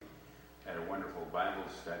wonderful Bible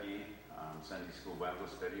study, Sunday school Bible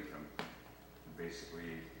study from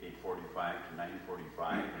basically 8:45 to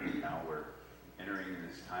 9:45, and now we're entering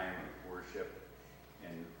this time of worship.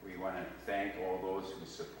 And we want to thank all those who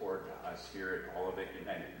support us here at Olivet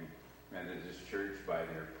United Methodist Church by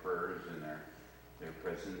their prayers and their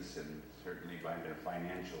presence, and certainly by their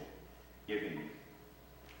financial giving.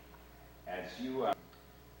 As you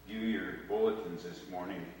view your bulletins this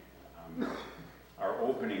morning, our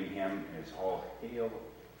opening hymn is All Hail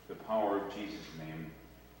the Power of Jesus' Name,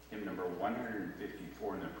 hymn number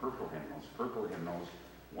 154 in the purple hymnals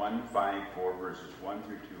 154, verses 1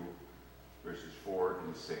 through 2, verses 4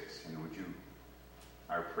 and 6. And would you,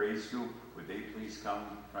 our praise group, would they please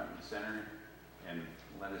come front and center, and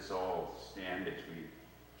let us all stand as we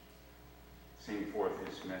sing forth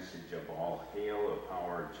this message of All Hail the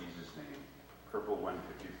Power of Jesus' Name. Purple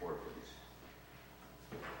 154, please.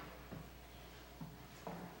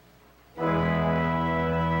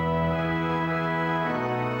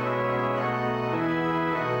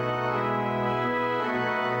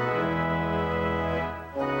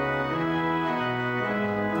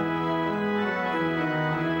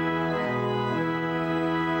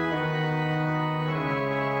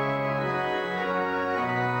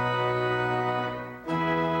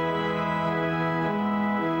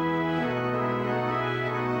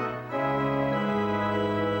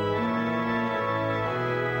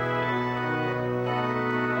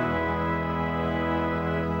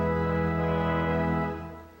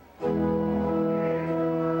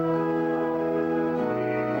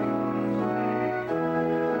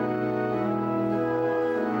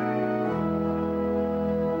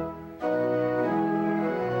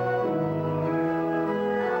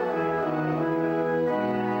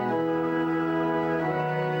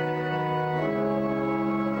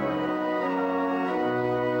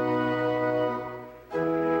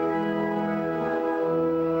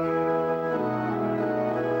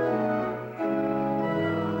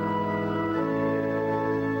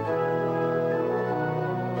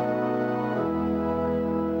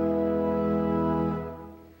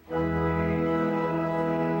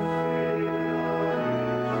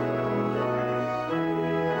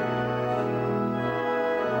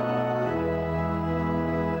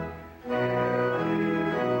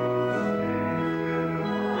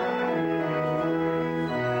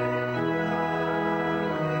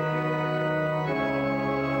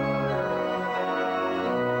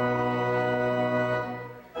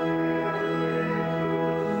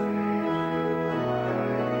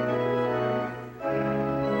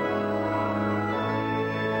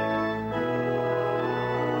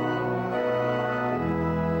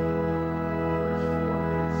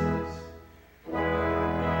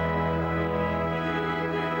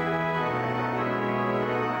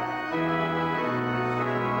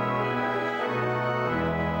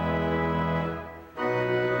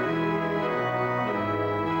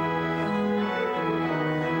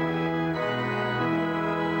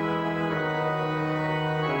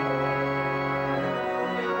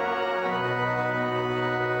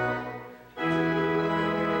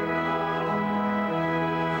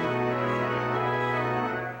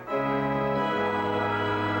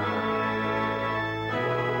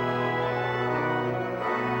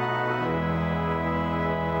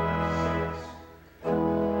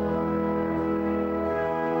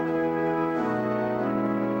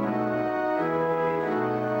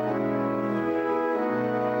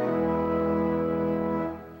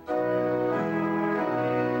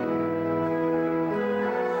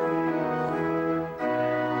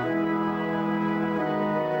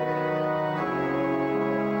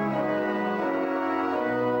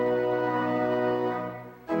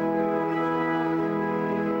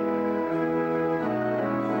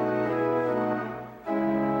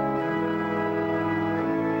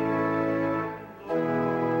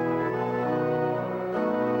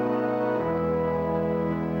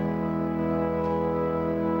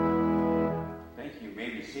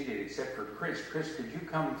 Except for Chris. Chris, could you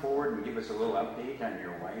come forward and give us a little update on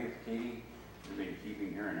your wife, Katie? We've been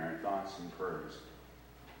keeping her in our thoughts and prayers.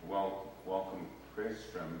 Welcome, Chris,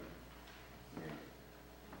 from the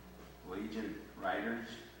Legion Riders.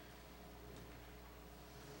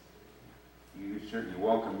 You certainly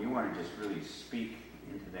welcome. You want to just really speak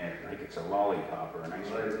into that like it's a lollipop or a nice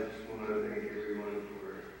I just want to thank everyone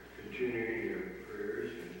for continuing your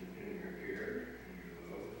prayers and your care and your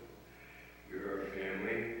love. You're our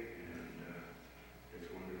family.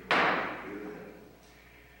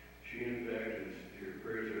 She, in fact, your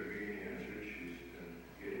prayers are being answered. She's been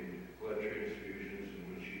getting blood transfusions, and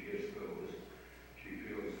when she gets those, she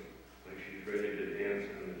feels like she's ready to dance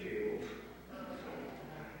on the tables. So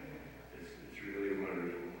it's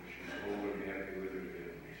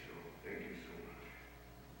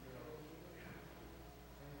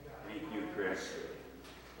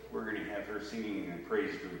our singing and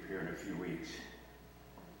praise group here in a few weeks.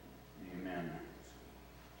 Amen.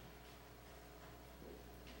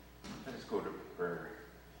 Let's go to prayer.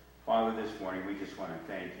 Father, this morning we just want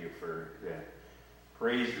to thank you for the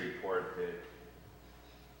praise report that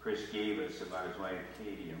Chris gave us about his wife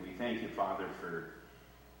Katie. And we thank you, Father, for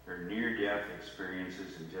her near-death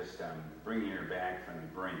experiences and just bringing her back from the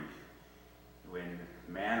brink. When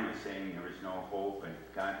man was saying there was no hope and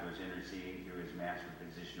God was interceding through his master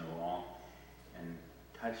physician of all and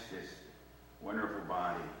touched this wonderful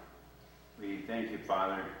body. We thank you,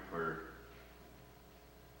 Father, for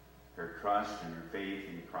her trust and her faith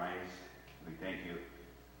in Christ. We thank you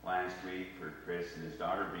last week for Chris and his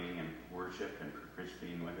daughter being in worship and for Chris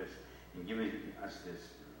being with us and giving us this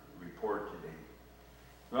report today.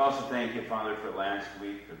 We also thank you, Father, for last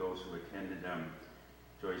week, for those who attended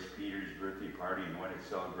Joyce Peters' birthday party and what a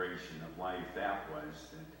celebration of life that was.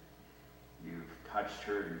 That you've touched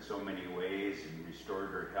her in so many ways and restored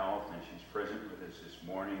her health, and she's present with us this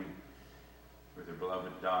morning with her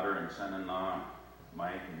beloved daughter and son-in-law,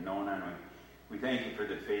 Mike and Nona. And we thank you for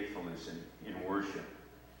the faithfulness in worship.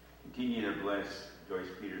 Continue to bless Joyce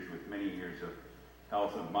Peters with many years of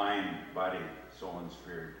health of mind, body, soul, and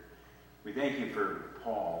spirit. We thank you for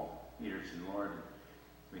Paul Peterson, Lord.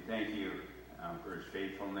 We thank you for his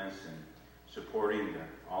faithfulness and supporting the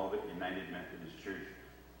Olivet United Methodist Church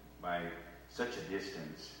by such a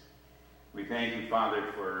distance. We thank you, Father,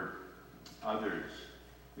 for others.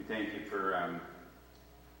 We thank you for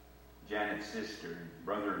Janet's sister and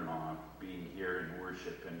brother-in-law being here in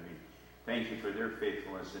worship, and we thank you for their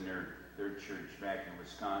faithfulness in their church back in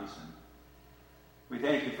Wisconsin. We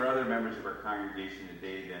thank you for other members of our congregation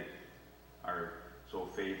today that are so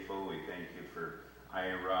faithful. We thank you for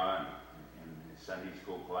Ira and the Sunday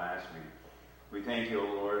school class. We thank you, O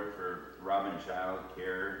Lord, for Robin Child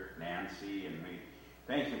Care, Nancy, and we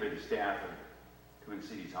thank you for the staff of Twin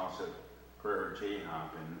Cities House of Prayer,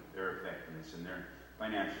 J-Hop, and their effectiveness and their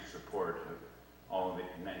financial support of all of it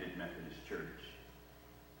United Methodist Church.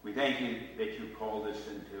 We thank you that you called us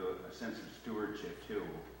into a sense of stewardship too.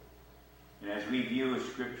 And as we view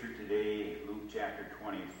Scripture today, Luke chapter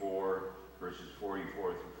 24, verses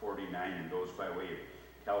 44 through 49, and those by way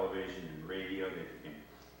of television and radio that can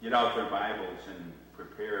get out their Bibles and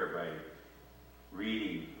prepare by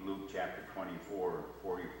reading Luke chapter 24,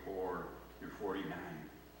 44 through 49.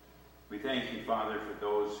 We thank you, Father, for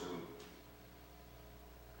those who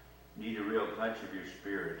need a real touch of your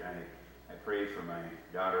Spirit. I pray for my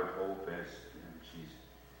daughter Hope as she's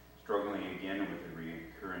struggling again with the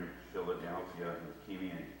recurrent Philadelphia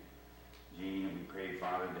leukemia gene. And we pray,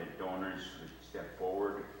 Father, that donors would step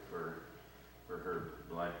forward for her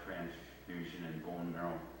blood transfusion and bone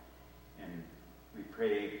marrow. And we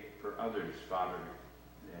pray for others, Father,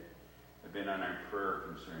 that have been on our prayer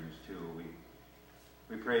concerns too.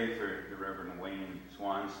 We pray for the Reverend Wayne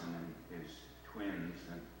Swanson and his twins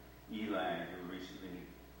and Eli, who recently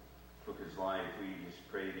took his life. We just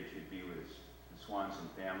pray that you'd be with the Swanson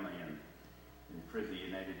family and for the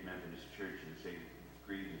United Methodist Church as they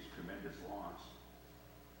grieve this tremendous loss.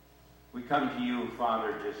 We come to you,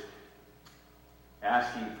 Father, just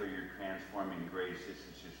asking for your transforming grace, just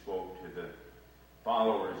as you spoke to the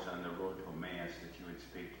followers on the road to Emmaus, that you would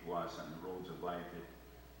speak to us on the roads of life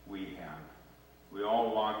that we have. We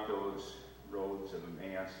all walk those roads of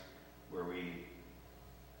Emmaus where we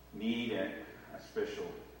need a special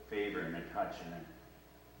favor and a touch and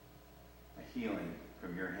a healing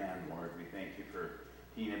from your hand, Lord. We thank you for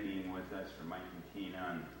Tina being with us, for Mike and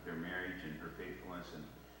Tina and their marriage and her faithfulness and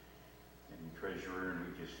treasurer. And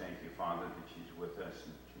we just thank you, Father, that she's with us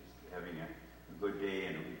and she's having a good day.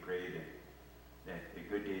 And we pray that the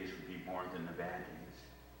good days would be more than the bad days.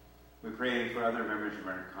 We pray for other members of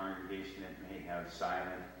our congregation that may have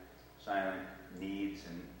silent needs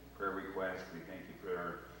and prayer requests. We thank you for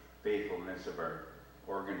our faithfulness of our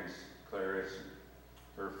organist, Clarice, and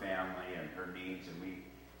her family and her needs. And we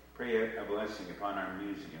pray a blessing upon our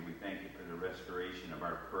music. And we thank you for the restoration of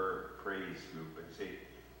our praise group as they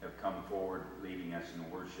have come forward leading us in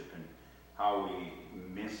worship, and how we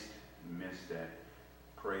missed that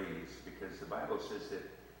praise, because the Bible says that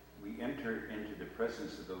we enter into the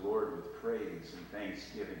presence of the Lord with praise and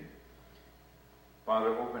thanksgiving.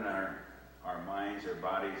 Father, open our minds, our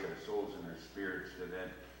bodies, our souls, and our spirits to that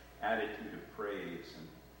attitude of praise, and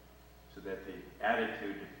so that the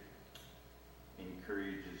attitude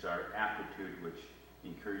encourages our aptitude, which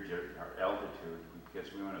encourages our altitude,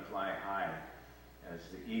 because we want to fly high as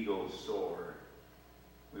the eagles soar.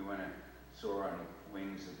 We want to soar on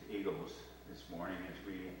wings of eagles this morning as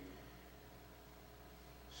we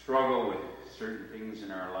struggle with certain things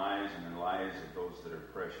in our lives and in the lives of those that are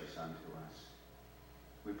precious unto us.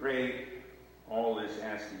 We pray all this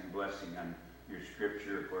asking and blessing on your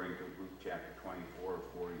scripture according to Luke chapter 24,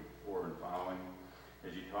 44 and following,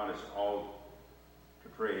 as you taught us all to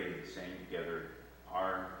pray, saying together,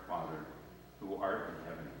 Our Father, who art in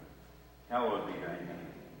heaven, hallowed be thy name.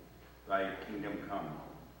 Thy kingdom come,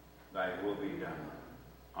 thy will be done,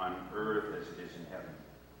 on earth as it is in heaven.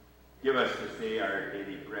 Give us this day our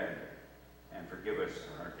daily bread, and forgive us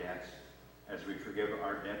our debts, as we forgive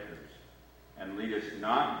our debtors. And lead us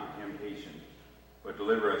not into temptation, but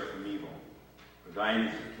deliver us from evil. For thine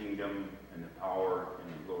is the kingdom, and the power,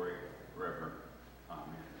 and the glory forever. Amen.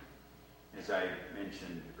 As I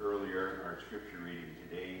mentioned earlier, our scripture reading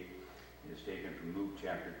today is taken from Luke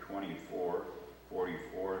chapter 24,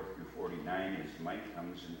 44 through 49. As Mike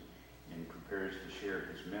comes and prepares to share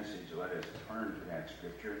his message, let us turn to that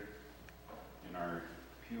scripture in our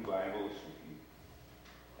pew Bibles. If you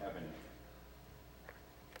haven't,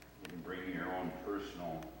 you can bring your own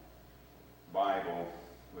personal Bible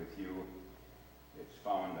with you. It's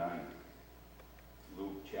found on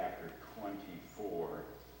Luke chapter 24.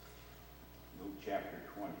 Luke chapter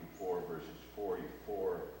 24, verses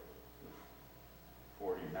 44 to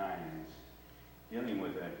 49. It's dealing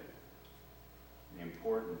with an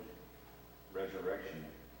important resurrection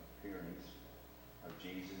appearance of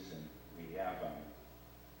Jesus, and we have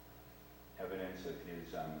evidence of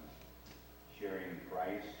his sharing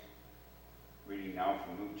Christ. Reading now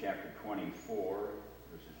from Luke chapter 24,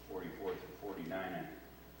 verses 44 through 49 on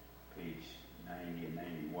page 90 and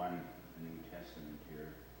 91 of the New Testament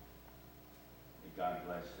here. May God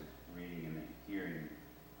bless the reading and the hearing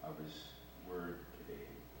of his word today.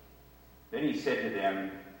 Then he said to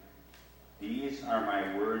them, These are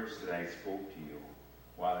my words that I spoke to you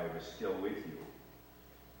while I was still with you,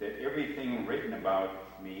 that everything written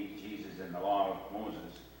about me, Jesus, in the law of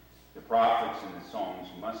Moses, the prophets and the Psalms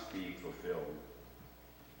must be fulfilled.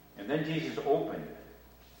 And then Jesus opened,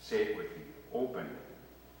 say it with me,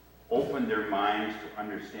 opened their minds to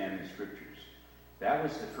understand the scriptures. That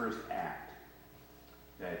was the first act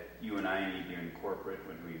that you and I need to incorporate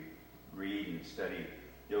when we read and study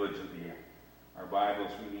diligently our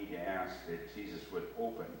Bibles. We need to ask that Jesus would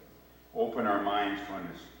open our minds to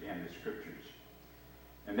understand the scriptures.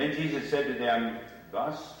 And then Jesus said to them,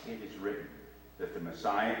 Thus it is written, that the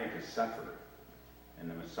Messiah is to suffer, and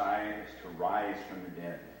the Messiah is to rise from the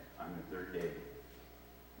dead on the third day.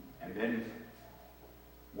 And then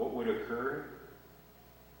what would occur?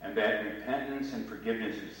 And that repentance and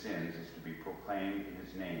forgiveness of sins is to be proclaimed in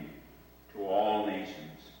his name to all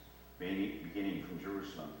nations, beginning from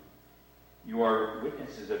Jerusalem. You are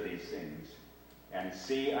witnesses of these things, and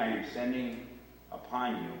see, I am sending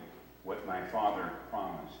upon you what my Father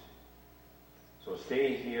promised. So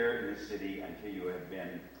stay here in the city until you have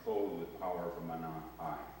been clothed with power from on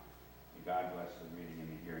high. May God bless the reading and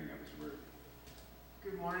the hearing of his word.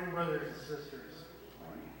 Good morning, brothers and sisters. Good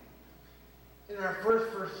morning. In our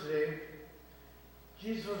first verse today,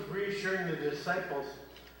 Jesus was reassuring the disciples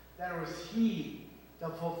that it was he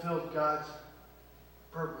that fulfilled God's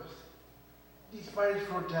purpose, despite his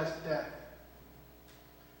grotesque death.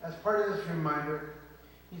 As part of this reminder,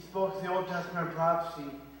 he spoke to the Old Testament prophecy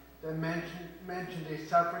that mentioned a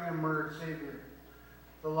suffering and murdered Savior,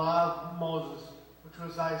 the law of Moses, which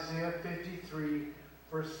was Isaiah 53,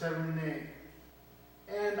 verse 7 and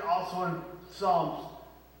 8, and also in Psalms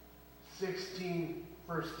 16,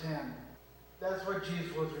 verse 10. That's what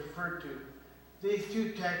Jesus was referred to. These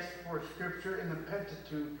two texts were scripture in the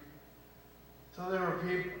Pentateuch, so they were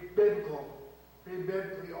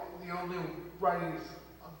biblically the only writings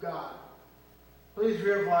of God. Please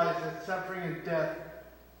realize that suffering and death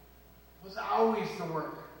was always the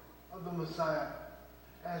work of the Messiah,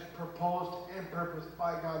 as proposed and purposed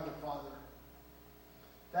by God the Father.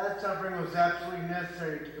 That suffering was absolutely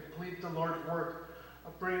necessary to complete the Lord's work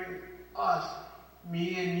of bringing us,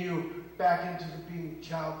 me and you, back into being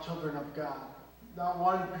children of God. Not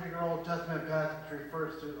one particular Old Testament passage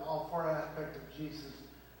refers to all four aspects of Jesus: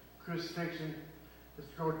 crucifixion, his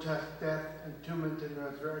grotesque death, entombment, and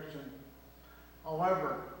resurrection.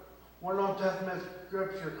 However, one Old Testament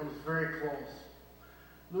scripture comes very close.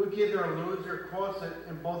 Luke either alludes or quotes it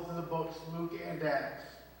in both of the books, Luke and Acts.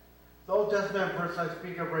 The Old Testament verse I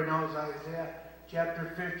speak of right now is Isaiah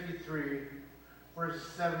chapter 53, verses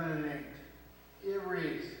 7 and 8. It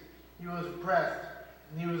reads, He was oppressed,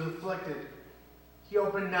 and he was afflicted. He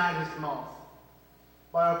opened not his mouth.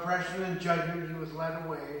 By oppression and judgment he was led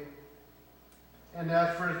away. And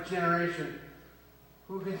as for his generation,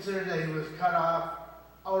 who considered that he was cut off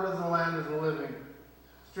out of the land of the living,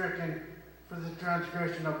 stricken for the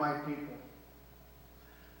transgression of my people.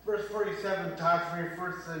 Verse 47 talks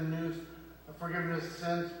refers to the news of forgiveness of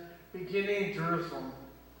sins beginning in Jerusalem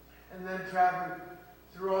and then traveling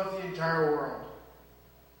throughout the entire world.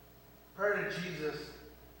 Prior to Jesus,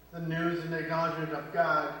 the news and acknowledgement of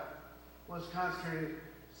God was concentrated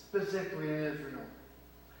specifically in Israel.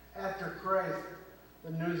 After Christ,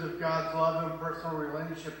 the news of God's love and personal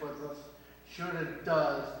relationship with us should and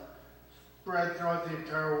does spread throughout the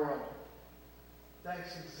entire world.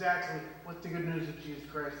 That's exactly what the good news of Jesus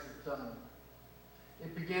Christ has done.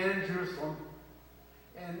 It began in Jerusalem,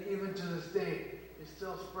 and even to this day, is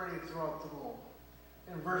still spreading throughout the globe.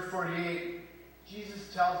 In verse 48,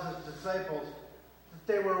 Jesus tells his disciples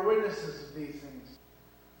that they were witnesses of these things.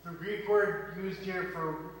 The Greek word used here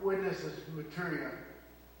for witness is martyria.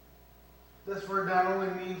 This word not only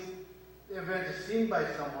means the event is seen by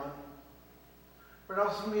someone, but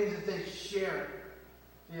also means that they share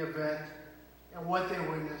the event and what they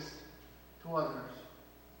witnessed to others.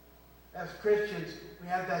 As Christians, we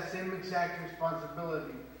have that same exact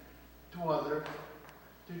responsibility to others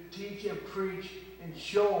to teach and preach and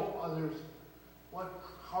show others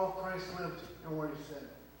how Christ lived and what he said.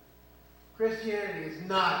 Christianity is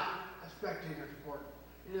not a spectator sport.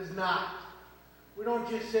 It is not. We don't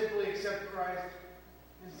just simply accept Christ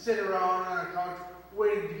and sit around on a couch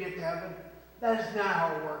waiting to get to heaven. That is not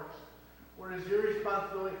how it works. What is your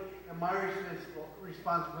responsibility and my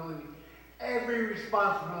responsibility, every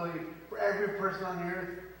responsibility for every person on the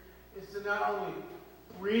earth, is to not only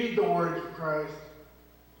read the words of Christ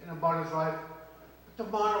and about his life, but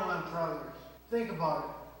to model them for others. Think about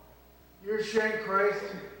it. You're sharing Christ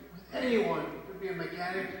with anyone. It could be a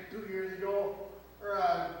mechanic 2 years ago or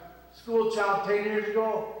a school child 10 years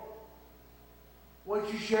ago.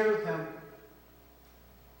 What you shared with them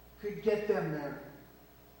could get them there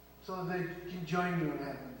so they can join you in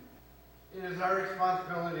heaven. It is our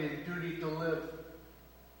responsibility and duty to live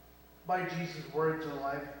by Jesus' words in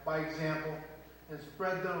life, by example, and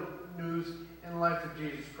spread the news and life of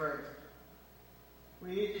Jesus Christ.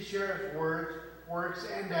 We need to share his words, works,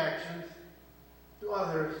 and actions to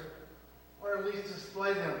others, or at least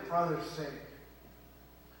display them for others' sake.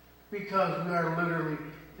 Because we are literally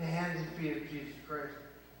the hands and feet of Jesus Christ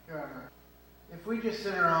here on earth. If we just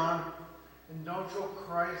sit around and don't show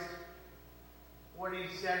Christ what he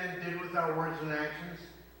said and did with our words and actions,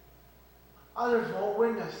 others won't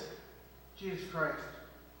witness Jesus Christ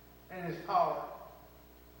and his power.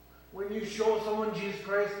 When you show someone Jesus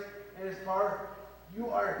Christ and his power, you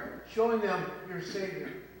are showing them your Savior.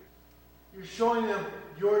 You're showing them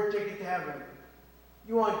your ticket to heaven.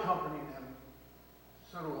 You want company in heaven.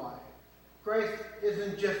 So do I. Christ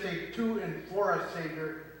isn't just a to and for us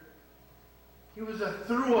Savior. He was a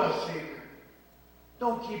through us Savior.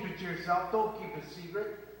 Don't keep it to yourself. Don't keep it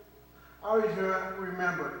secret. Always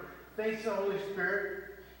remember, thanks to the Holy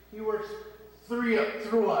Spirit, he works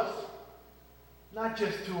through us. Not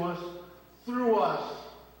just to us, through us,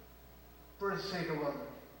 for the sake of others.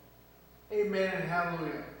 Amen and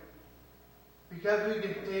hallelujah. Because we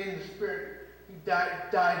contain the Spirit he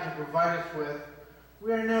died to provide us with,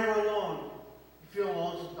 we are never alone. You feel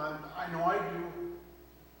alone sometimes. I know I do.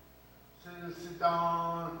 Sit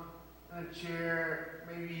down in a chair,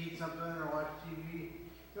 maybe eat something or watch TV.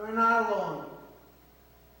 You're not alone.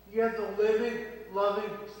 You have the living, loving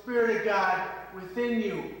Spirit of God within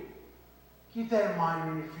you. Keep that in mind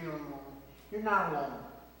when you're feeling alone. You're not alone.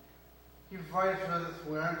 He provides with us.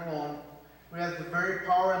 We aren't alone. We have the very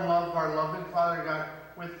power and love of our loving Father God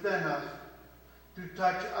within us to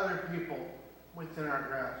touch other people within our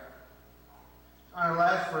grasp. On our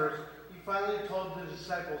last verse, he finally told the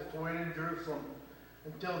disciples to wait in Jerusalem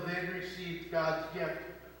until they had received God's gift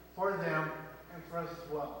for them and for us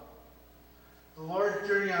as well. The Lord's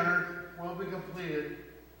journey on earth will be completed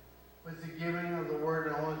with the giving of the Word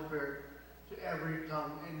and Holy Spirit to every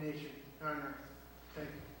tongue and nation on earth. Thank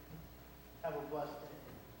you. Have a blessed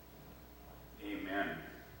day. Amen.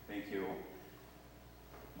 Thank you,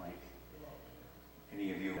 Mike.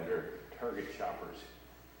 Any of you that are Target shoppers,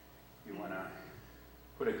 you want to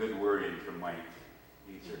put a good word in for Mike.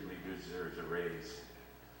 He certainly deserves a raise.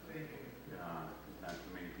 Thank you. Not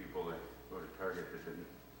too many people that go to Target that didn't,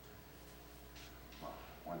 well,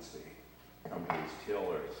 once they come to his till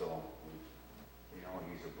or so, you know,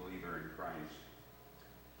 he's a believer in Christ.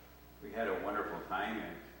 We had a wonderful time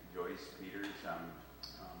at Joyce Peters'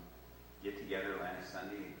 get together last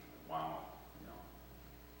Sunday. Wow, you know,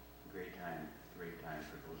 great time for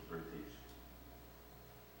those birthdays.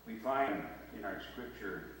 We find in our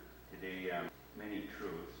scripture today many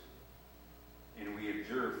truths, and we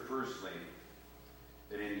observe firstly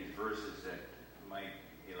that in these verses that Mike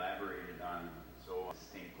elaborated on so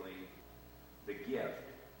distinctly, the gift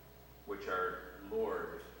which our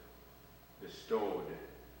Lord bestowed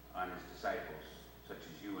on his disciples, such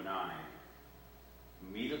as you and I,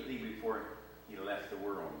 immediately before he left the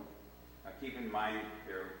world. Now keep in mind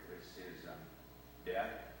there was his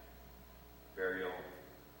death, burial,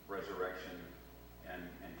 resurrection, and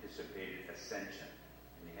anticipated ascension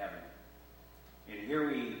into heaven. And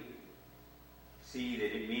here we see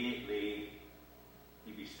that immediately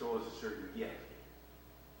he bestows a certain gift.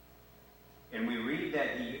 And we read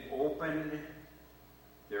that he opened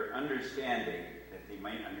their understanding that they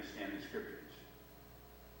might understand the Scriptures.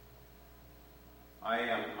 I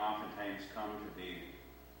oftentimes come to the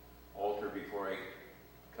altar before I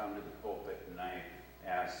come to the pulpit, and I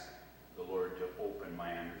ask the Lord to open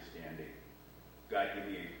my understanding. God, give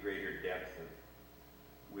me a greater depth of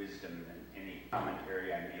wisdom than any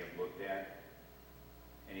commentary I may have looked at,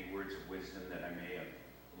 any words of wisdom that I may have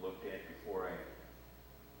looked at before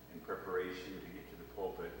in preparation to get to the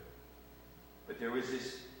pulpit. But there was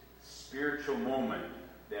this spiritual moment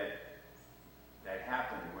that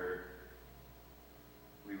happened where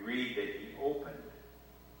we read that he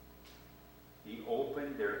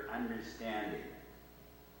opened their understanding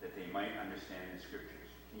that they might understand the Scriptures.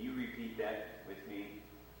 Can you repeat that with me?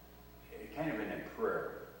 Kind of in a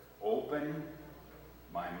prayer. Open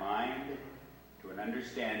my mind to an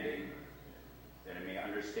understanding that I may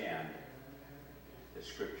understand the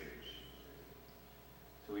Scriptures.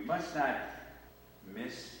 So we must not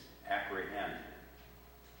misapprehend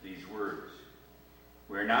these words.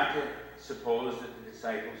 We're not to suppose that the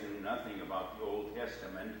disciples knew nothing about the Old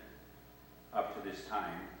Testament up to this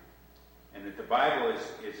time, and that the Bible is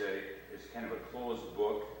kind of a closed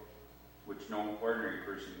book which no ordinary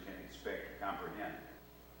person can expect to comprehend.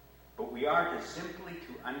 But we are to simply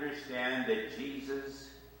to understand that Jesus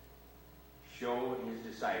showed his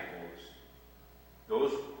disciples,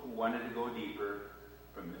 those who wanted to go deeper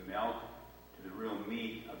from the milk to the real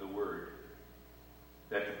meat of the Word,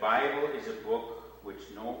 that the Bible is a book which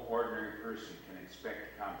no ordinary person can expect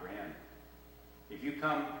to comprehend. If you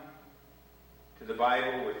come to the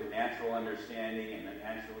Bible with a natural understanding and a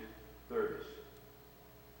natural thirst,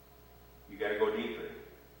 you got to go deeper.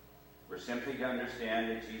 We're simply to understand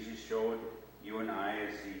that Jesus showed you and I,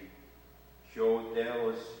 as he showed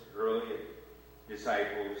those early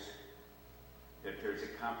disciples, that there's a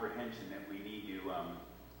comprehension that we need to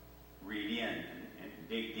read in and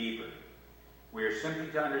dig deeper. We are simply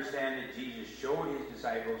to understand that Jesus showed his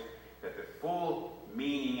disciples that the full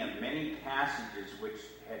meaning of many passages which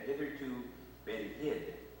had hitherto been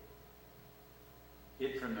hid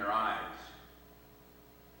from their eyes.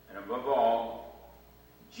 And above all,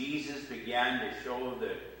 Jesus began to show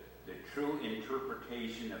the true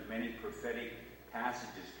interpretation of many prophetic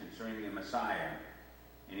passages concerning the Messiah.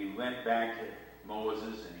 And he went back to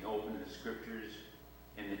Moses and he opened the Scriptures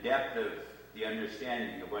in the depth of the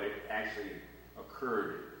understanding of what had actually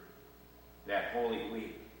occurred that Holy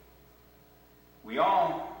Week. We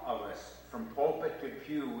all of us, from pulpit to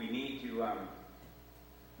pew, we need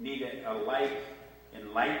a like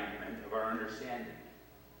enlightenment of our understanding.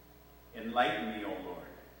 Enlighten me, O Lord.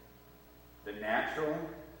 The natural,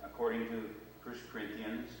 according to 1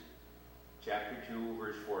 Corinthians chapter 2,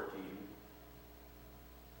 verse 14,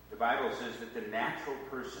 the Bible says that the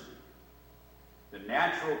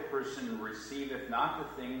natural person receiveth not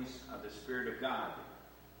the things of the Spirit of God,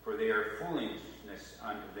 for they are foolishness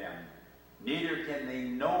unto them. Neither can they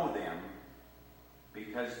know them,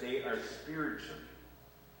 because they are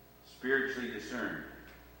spiritually discerned.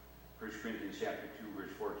 1 Corinthians chapter 2,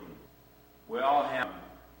 verse 14. We all have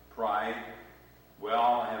pride. We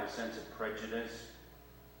all have a sense of prejudice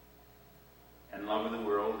and love of the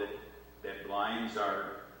world that blinds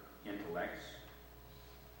our intellects.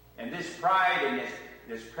 And this pride and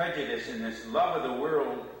this prejudice and this love of the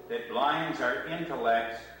world that blinds our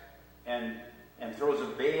intellects and throws a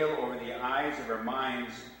veil over the eyes of our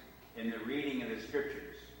minds in the reading of the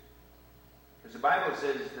Scriptures. Because the Bible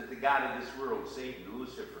says that the god of this world, Satan,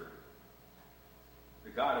 Lucifer, the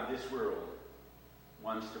god of this world,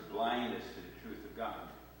 wants to blind us to the truth of God.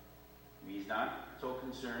 And he's not so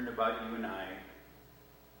concerned about you and I,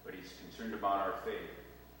 but he's concerned about our faith.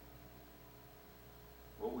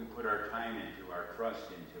 What we put our time into, our trust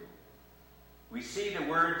into. We see the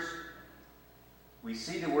words,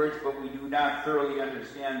 but we do not thoroughly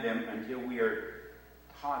understand them until we are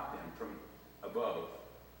taught them from above,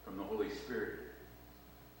 from the Holy Spirit.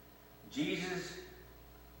 Jesus,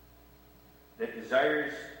 that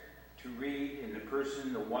desires to read in the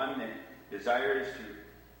person, the one that desires to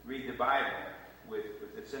read the Bible with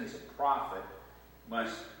a sense of prophet,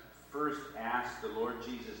 must first ask the Lord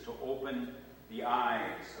Jesus to open the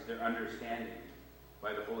eyes of their understanding.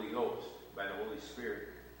 by the Holy Ghost, by the Holy Spirit.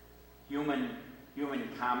 Human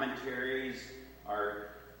commentaries are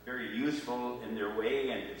very useful in their way,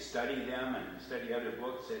 and to study them and study other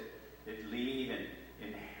books that lead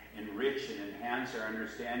and enrich and enhance our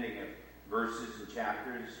understanding of verses and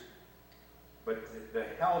chapters. But the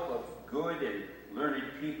help of good and learned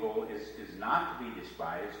people is not to be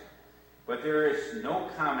despised, but there is no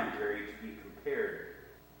commentary to be compared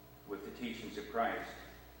with the teachings of Christ.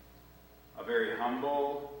 A very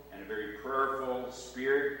humble and a very prayerful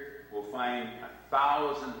spirit will find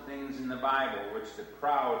 1,000 things in the Bible which the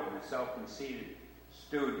proud and the self-conceited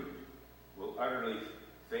student will utterly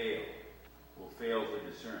fail to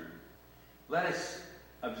discern. Let us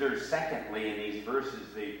observe, secondly, in these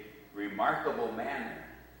verses, the remarkable manner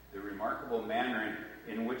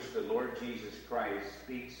in which the Lord Jesus Christ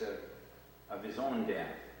speaks of his own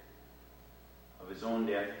death,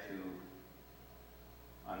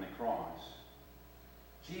 on the cross.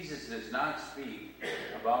 Jesus does not speak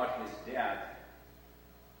about his death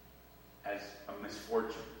as a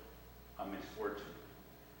misfortune,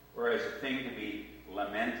 or as a thing to be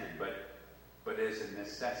lamented, but as a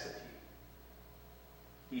necessity.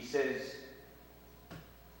 He says,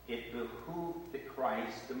 it behooved the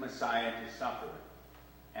Christ, the Messiah, to suffer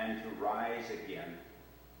and to rise again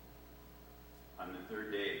on the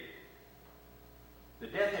third day. The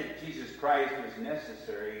death of Jesus Christ was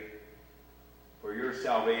necessary for your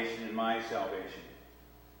salvation and my salvation,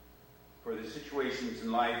 for the situations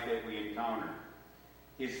in life that we encounter.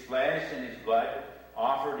 His flesh and his blood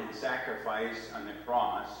offered in sacrifice on the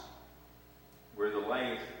cross were the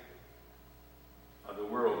life of the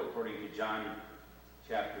world, according to John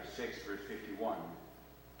chapter 6, verse 51.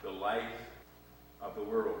 The life of the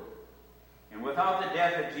world. And without the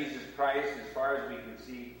death of Jesus Christ, as far as we can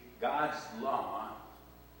see, God's laws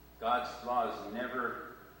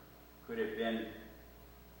never could have been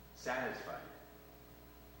satisfied.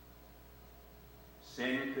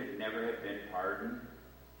 Sin could never have been pardoned.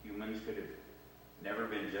 Humans could have never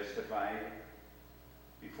been justified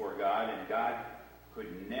before God, and God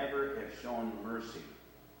could never have shown mercy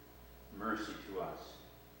to us.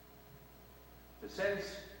 The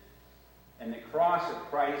sense and the cross of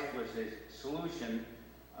Christ was the solution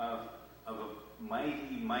of a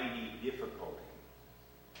mighty, mighty difficulty.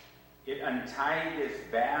 It untied this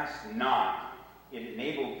vast knot. It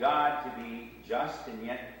enabled God to be just and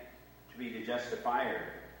yet to be the justifier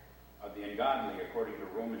of the ungodly, according to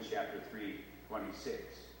Romans chapter 3:26.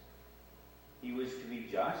 He was to be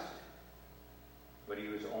just, but he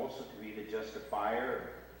was also to be the justifier.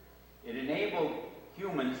 It enabled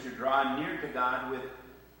humans to draw near to God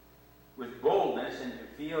with boldness and to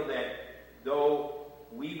feel that though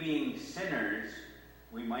we being sinners,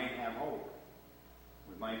 we might have hope.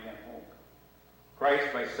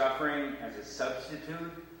 Christ, by suffering as a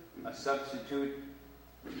substitute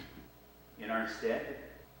in our stead,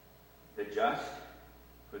 the just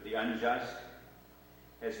for the unjust,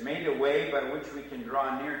 has made a way by which we can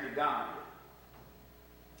draw near to God.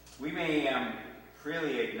 We may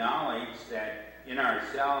freely acknowledge that in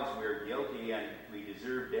ourselves we are guilty and we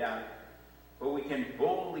deserve death, but we can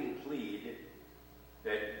boldly plead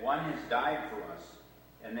that one has died for us,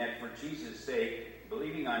 and that for Jesus' sake,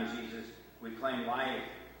 believing on Jesus, we claim life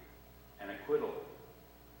and acquittal.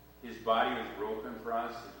 His body was broken for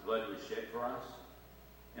us, his blood was shed for us.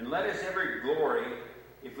 And let us ever glory,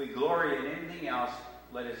 if we glory in anything else,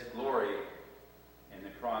 let us glory in the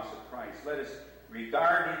cross of Christ. Let us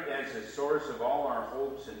regard it as the source of all our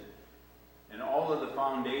hopes and all of the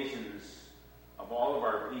foundations of all of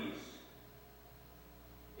our peace.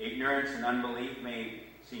 Ignorance and unbelief may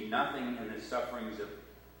see nothing in the sufferings of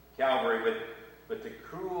Calvary, but the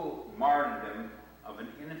cruel martyrdom of an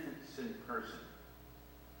innocent person,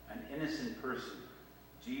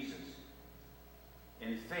 Jesus.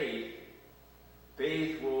 In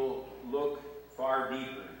faith will look far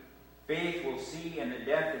deeper. Faith will see in the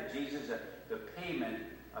death of Jesus the payment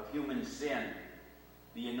of human sin,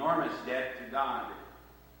 the enormous debt to God,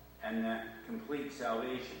 and the complete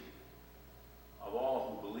salvation of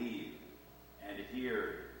all who believe and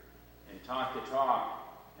hear and talk the talk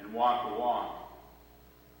and walk the walk.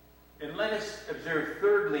 And let us observe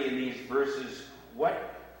thirdly in these verses,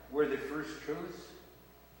 what were the first truths?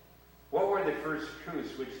 What were the first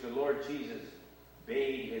truths which the Lord Jesus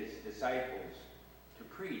bade his disciples to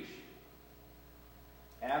preach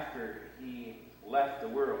after he left the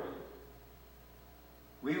world?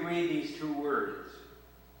 We read these two words,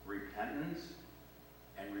 repentance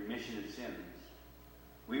and remission of sins.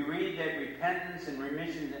 We read that repentance and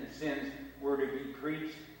remission of sins were to be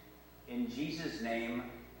preached in Jesus' name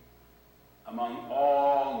among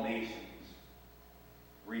all nations.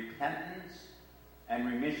 repentance and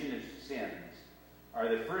remission of sins are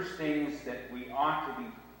the first things that we ought to be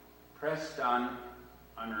pressed on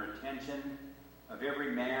our attention of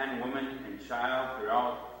every man, woman, and child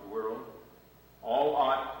throughout the world. All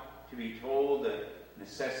ought to be told the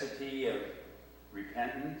necessity of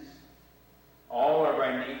repentance. All are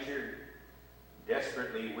by nature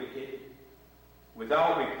desperately wicked.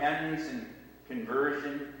 Without repentance and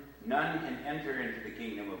conversion, none can enter into the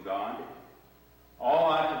kingdom of God. All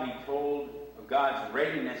ought to be told of God's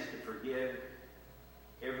readiness to forgive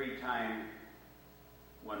every time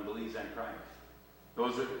one believes on Christ.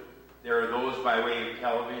 There are those by way of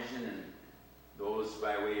television and those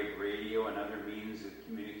by way of radio and other means of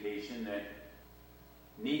communication that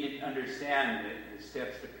need to understand the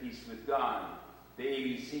steps to peace with God, the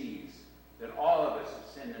ABCs, that all of us have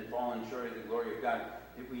sinned and fallen short of the glory of God,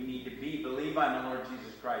 that we need to believe on the Lord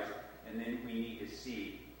Jesus Christ, and then we need to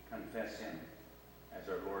confess Him as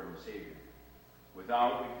our Lord and Savior.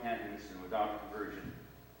 Without repentance and without conversion,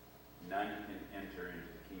 none can enter into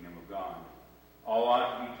the kingdom of God. All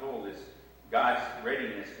ought to be told is God's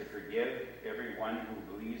readiness to forgive everyone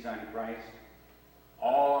who believes on Christ.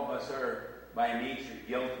 All of us are by nature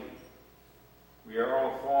guilty. We are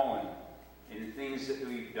all fallen in the things that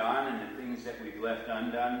we've done and the things that we've left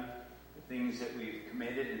undone, the things that we've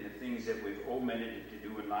committed and the things that we've omitted to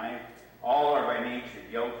do in life. All are by nature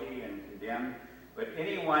guilty and condemned, but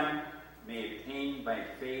anyone may obtain by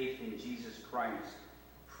faith in Jesus Christ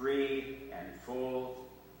free and full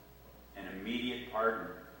and immediate pardon.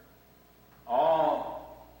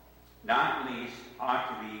 All, not least, ought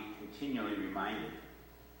to be continually reminded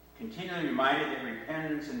that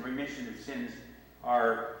repentance and remission of sins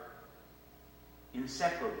are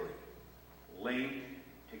inseparably linked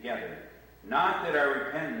together. Not that our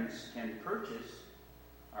repentance can purchase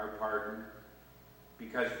our pardon,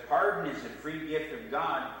 because pardon is a free gift of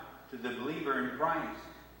God to the believer in Christ.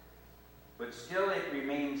 But still it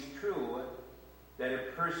remains true that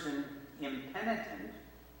a person impenitent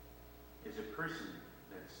is a person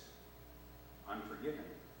that's unforgiven.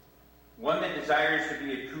 One that desires to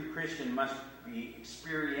be a true Christian must be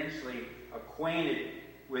experientially acquainted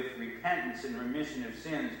with repentance and remission of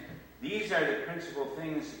sins. These are the principal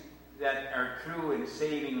things that are true in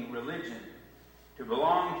saving religion. To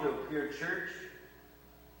belong to a pure church,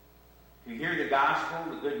 to hear the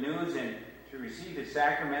gospel, the good news, and to receive the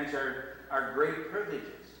sacraments are great privileges.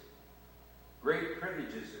 Great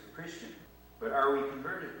privileges of Christian. But are we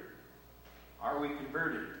converted? Are we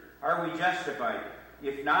converted? Are we justified?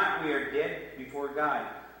 If not, we are dead before God.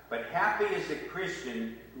 But happy is the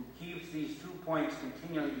Christian who keeps these 2 points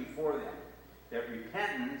continually before them, that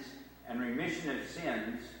repentance and remission of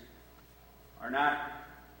sins are not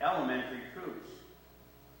elementary truths.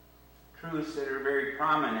 Truths that are very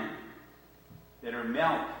prominent, that are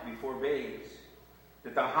milk before babes.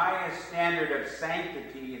 That the highest standard of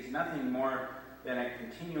sanctity is nothing more than a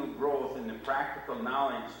continual growth in the practical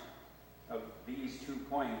knowledge of these 2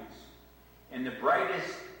 points. And the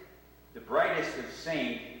brightest of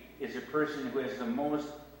saints is a person who has the most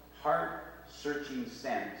heart-searching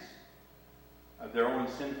sense of their own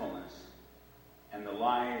sinfulness and the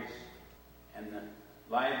lives and the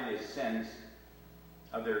liveliest sense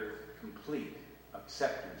of their complete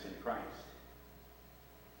acceptance in Christ.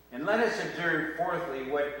 And let us observe,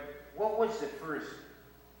 fourthly, what was the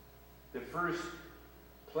first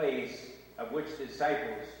place of which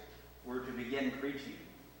disciples were to begin preaching.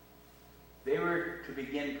 They were to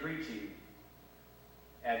begin preaching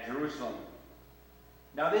at Jerusalem.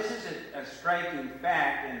 Now this is a striking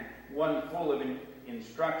fact and one full of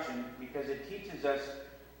instruction, because it teaches us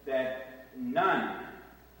that none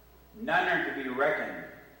are to be reckoned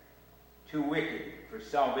too wicked for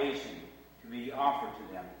salvation to be offered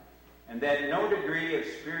to them, and that no degree of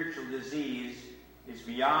spiritual disease is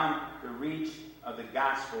beyond the reach of the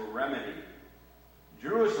gospel remedy.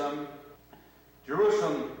 Jerusalem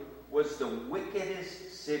was the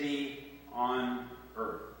wickedest city on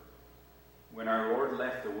earth when our Lord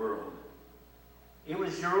left the world. It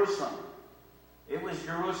was Jerusalem. It was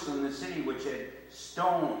Jerusalem, the city which had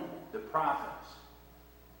stoned the prophets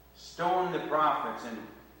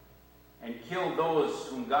and killed those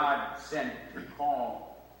whom God sent to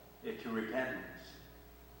call it to repentance.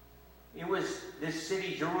 It was this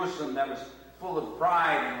city, Jerusalem, that was full of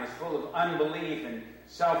pride and was full of unbelief and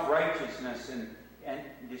self-righteousness, and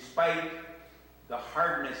despite the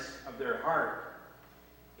hardness of their heart.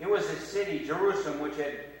 It was a city, Jerusalem, which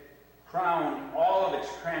had crowned all of its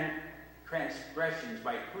transgressions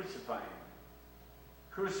by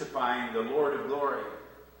crucifying the Lord of glory.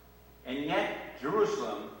 And yet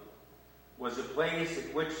Jerusalem was a place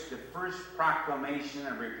at which the first proclamation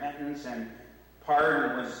of repentance and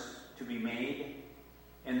pardon was to be made.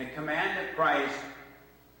 And the command of Christ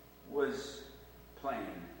was plain.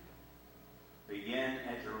 Begin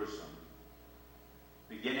at Jerusalem.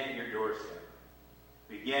 Begin at your doorstep.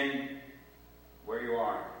 Begin where you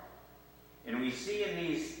are. And we see in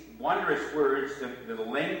these wondrous words the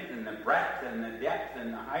length and the breadth and the depth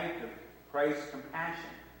and the height of Christ's compassion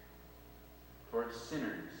towards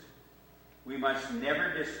sinners. We must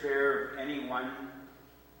never despair of anyone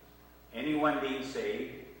being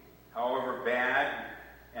saved, however bad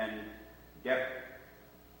and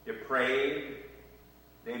depraved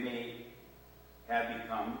they may have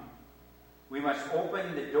become. We must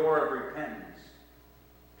open the door of repentance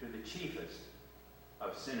to the chiefest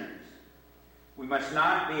of sinners. We must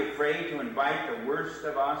not be afraid to invite the worst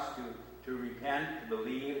of us to repent, to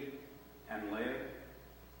believe, and live.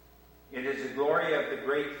 It is the glory of the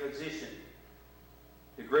great physician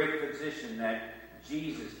that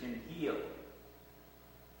Jesus can heal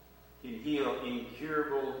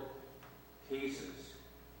incurable cases.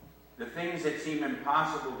 The things that seem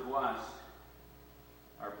impossible to us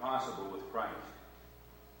are possible with Christ.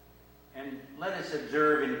 And let us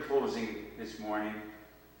observe in closing this morning,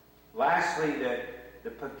 lastly,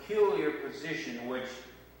 the peculiar position which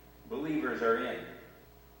believers are in,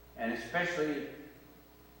 and especially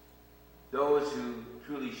those who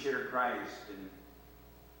truly share Christ, and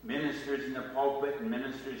ministers in the pulpit and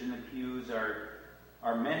ministers in the pews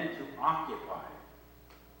are meant to occupy.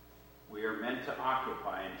 We are meant to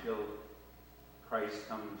occupy until Christ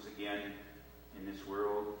comes again in this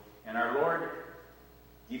world. And our Lord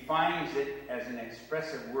defines it as an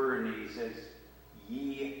expressive word, and he says,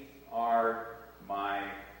 "Ye are my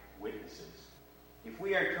witnesses." If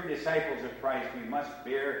we are true disciples of Christ, we must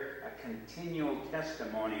bear a continual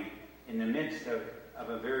testimony in the midst of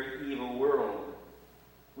a very evil world.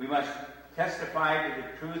 We must testify to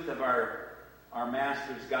the truth of our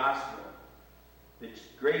Master's gospel, the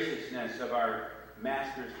graciousness of our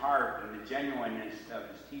Master's heart and the genuineness of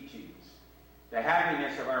his teachings, the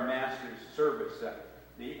happiness of our Master's service,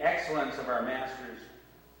 the excellence of our Master's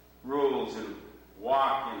rules and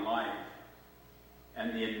walk in life,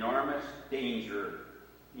 and the enormous danger,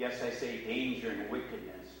 yes, I say danger and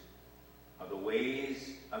wickedness, of the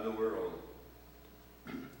ways of the world.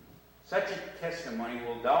 Such a testimony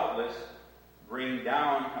will doubtless bring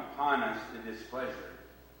down upon us the displeasure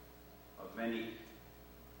of many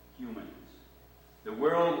humans. The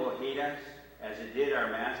world will hate us as it did our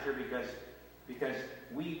Master because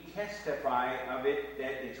we testify of it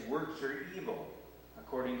that its works are evil,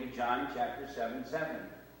 according to John chapter 7:7.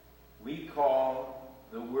 We call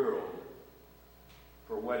the world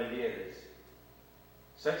for what it is.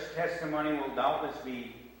 Such testimony will doubtless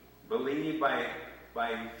be believed by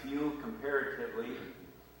few comparatively,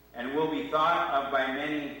 and will be thought of by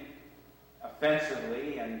many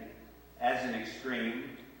offensively and as an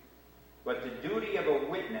extreme. But the duty of a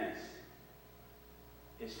witness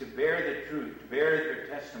is to bear the truth, to bear their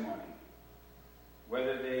testimony,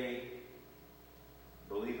 whether they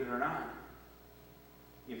believe it or not.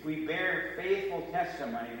 If we bear faithful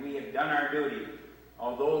testimony, we have done our duty.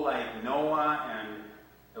 Although like Noah and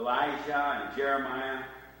Elijah and Jeremiah,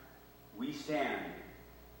 we stand,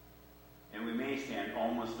 and we may stand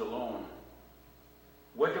almost alone.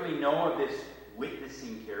 What do we know of this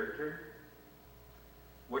witnessing character?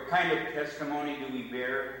 What kind of testimony do we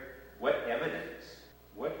bear? What evidence?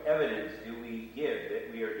 What evidence do we give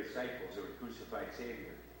that we are disciples of a crucified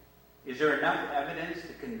Savior? Is there enough evidence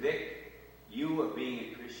to convict you of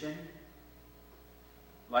being a Christian?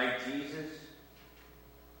 Like Jesus,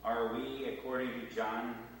 are we, according to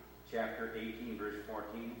John chapter 18, verse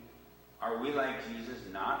 14, are we like Jesus,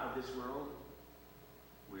 not of this world?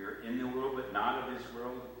 We are in the world, but not of this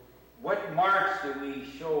world. What marks do we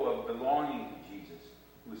show of belonging to Jesus,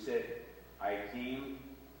 who said, "I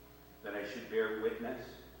came that I should bear witness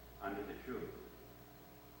unto the truth"?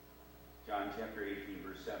 John chapter 18,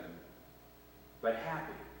 verse 7. But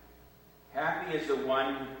happy is the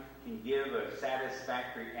one who can give a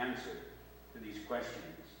satisfactory answer to these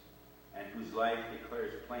questions, and whose life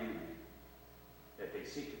declares plainly that they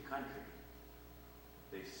seek a country,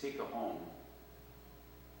 they seek a home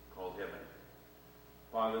called heaven.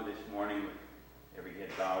 Father, this morning, with every head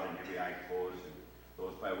bowed and every eye closed, and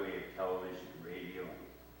those by way of television, radio,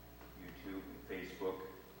 YouTube, and Facebook,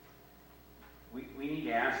 we need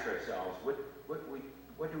to ask ourselves,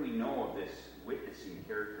 what do we know of this witnessing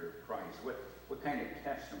character of Christ? What kind of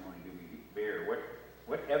testimony do we bear?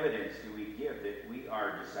 What evidence do we give that we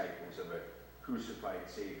are disciples of a crucified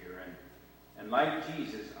Savior? And like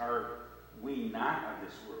Jesus, are we not of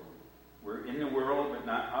this world? We're in the world, but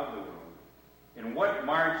not of the world. In what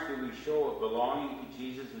marks do we show of belonging to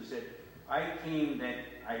Jesus, who said, I came that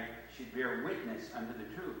I should bear witness unto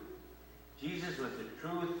the truth? Jesus was the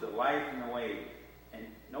truth, the life, and the way, and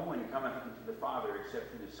no one cometh unto the Father except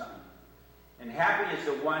through the Son. And happy is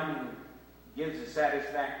the one who gives a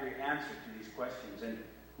satisfactory answer to these questions, and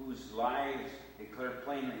whose lives declare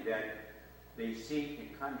plainly that they seek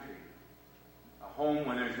a country, a home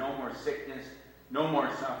where there's no more sickness, no more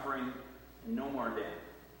suffering, and no more death.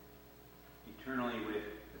 Eternally with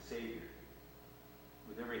the Savior.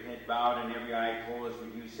 With every head bowed and every eye closed,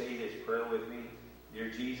 would you say this prayer with me? Dear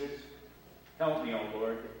Jesus, help me, O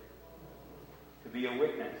Lord, to be a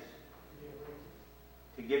witness,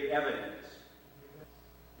 to give evidence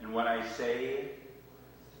in what I say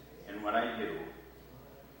and what I do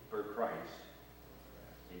for Christ.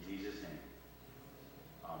 In Jesus' name,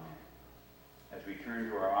 amen. As we turn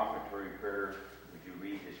to our offertory prayer, would you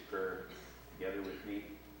read this prayer together with me?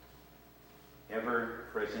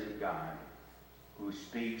 Ever-present God, who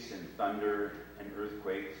speaks in thunder and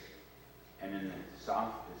earthquakes and in the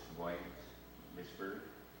softest voice, whisper,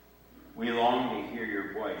 we long to hear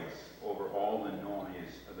your voice over all the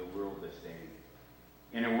noise of the world this day.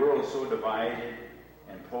 In a world so divided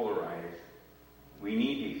and polarized, we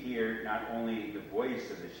need to hear not only the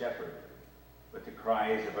voice of the shepherd, but the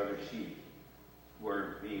cries of other sheep who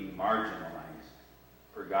are being marginalized,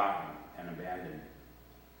 forgotten, and abandoned.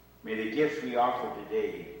 May the gifts we offer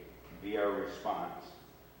today be our response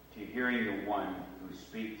to hearing the one who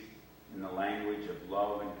speaks in the language of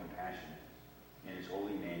love and compassion. In his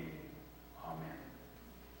holy name, amen.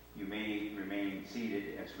 You may remain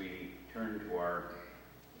seated as we turn to our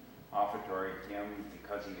offertory hymn,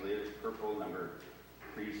 Because He Lives, purple, number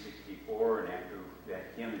 364. And after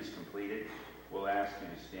that hymn is completed, we'll ask you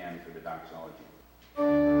to stand for the doxology.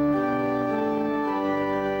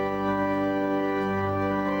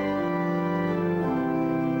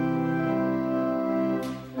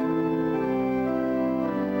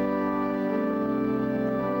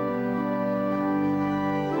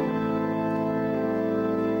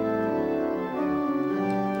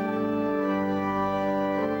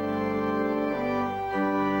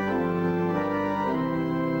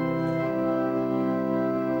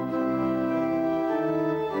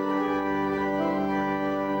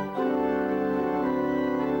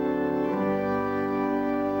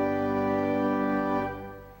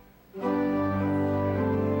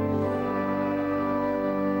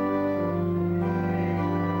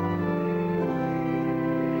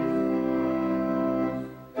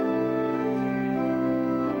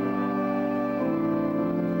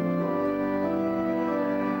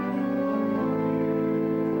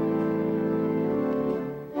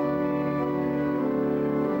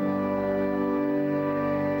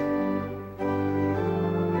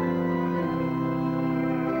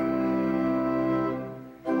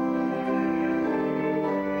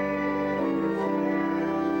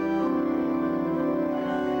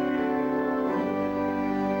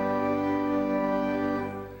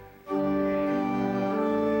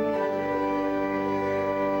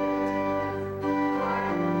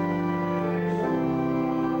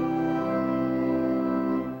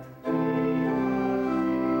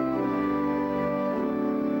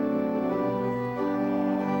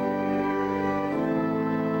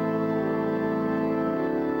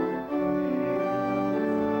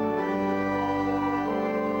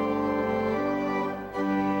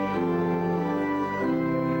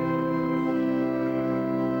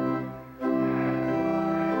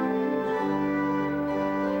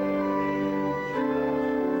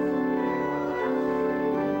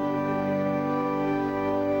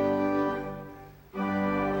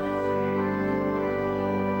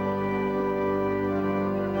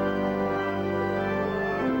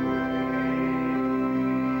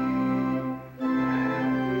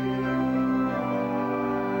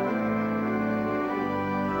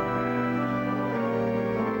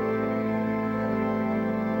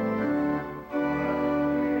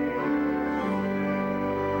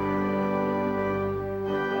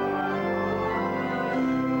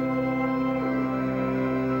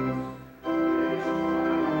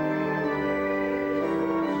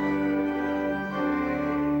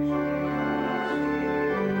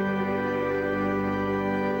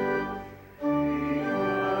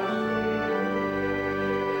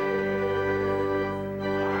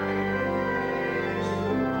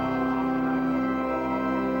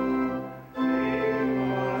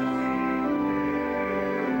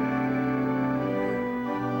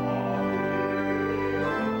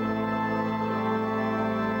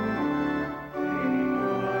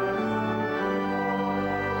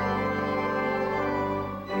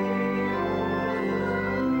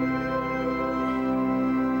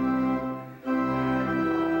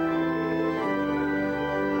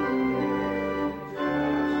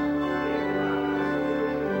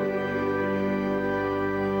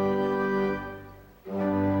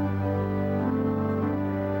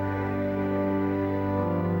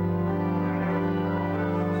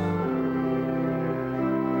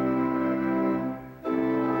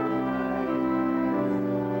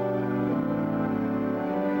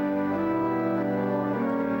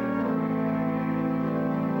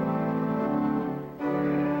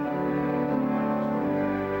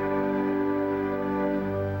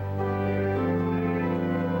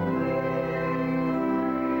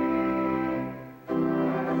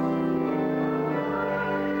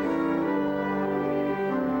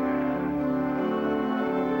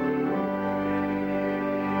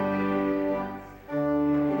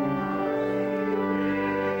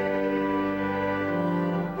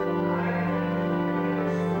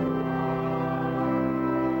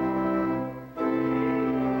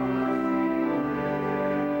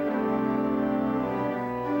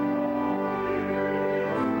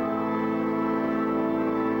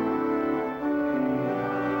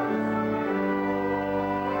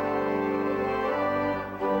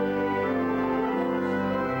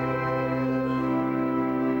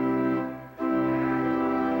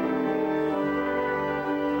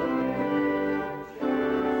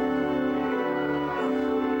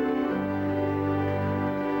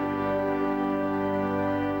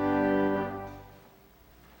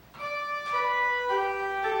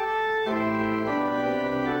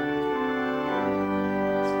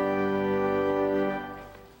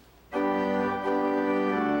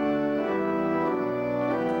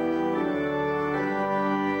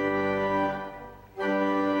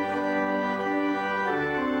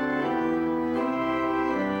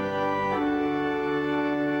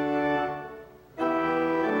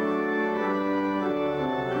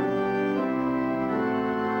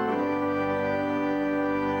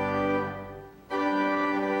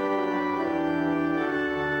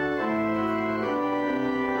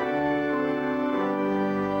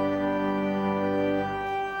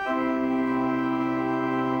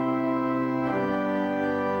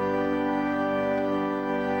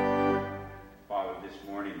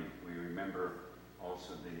 remember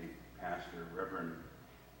also the pastor, Reverend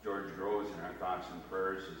George Rose, in our thoughts and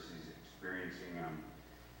prayers as he's experiencing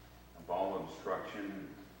a bowel obstruction.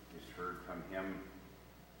 Just heard from him,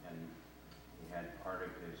 and he had part of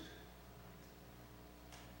his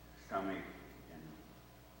stomach and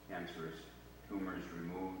cancerous tumors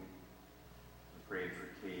removed. We prayed for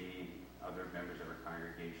Katie, other members of our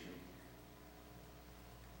congregation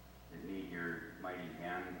that need your mighty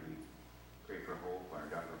hand. We pray for Hope, our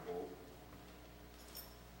daughter Hope.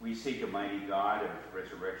 We seek a mighty God of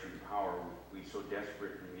resurrection power. We so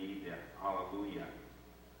desperately need the hallelujah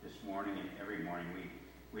this morning and every morning.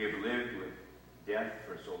 We have lived with death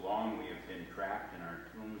for so long. We have been trapped in our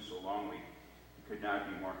tombs so long. We could not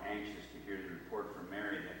be more anxious to hear the report from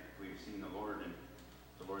Mary that we've seen the Lord and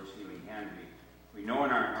the Lord's healing hand. We know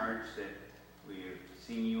in our hearts that we have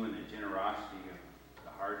seen you in the generosity of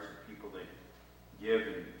the hearts of people that give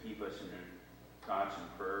and keep us in their thoughts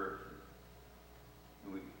and prayers.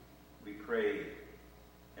 We pray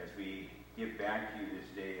as we give back to you this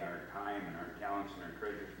day our time and our talents and our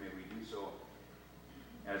treasures, may we do so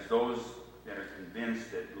as those that are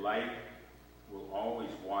convinced that light will always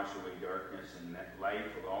wash away darkness and that light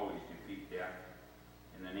will always defeat death.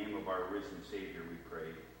 In the name of our risen Savior we pray.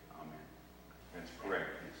 Amen. That's correct.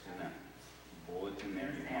 It's in that bulletin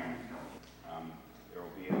there. There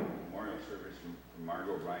will be a memorial service for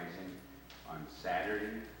Margot Rising on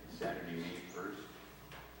Saturday, May 1st,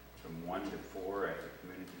 from 1 to 4 at the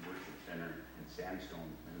Community Worship Center in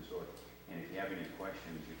Sandstone, Minnesota. And if you have any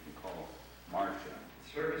questions, you can call Marcia.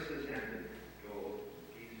 Services ended. Go,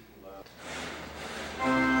 peace, love.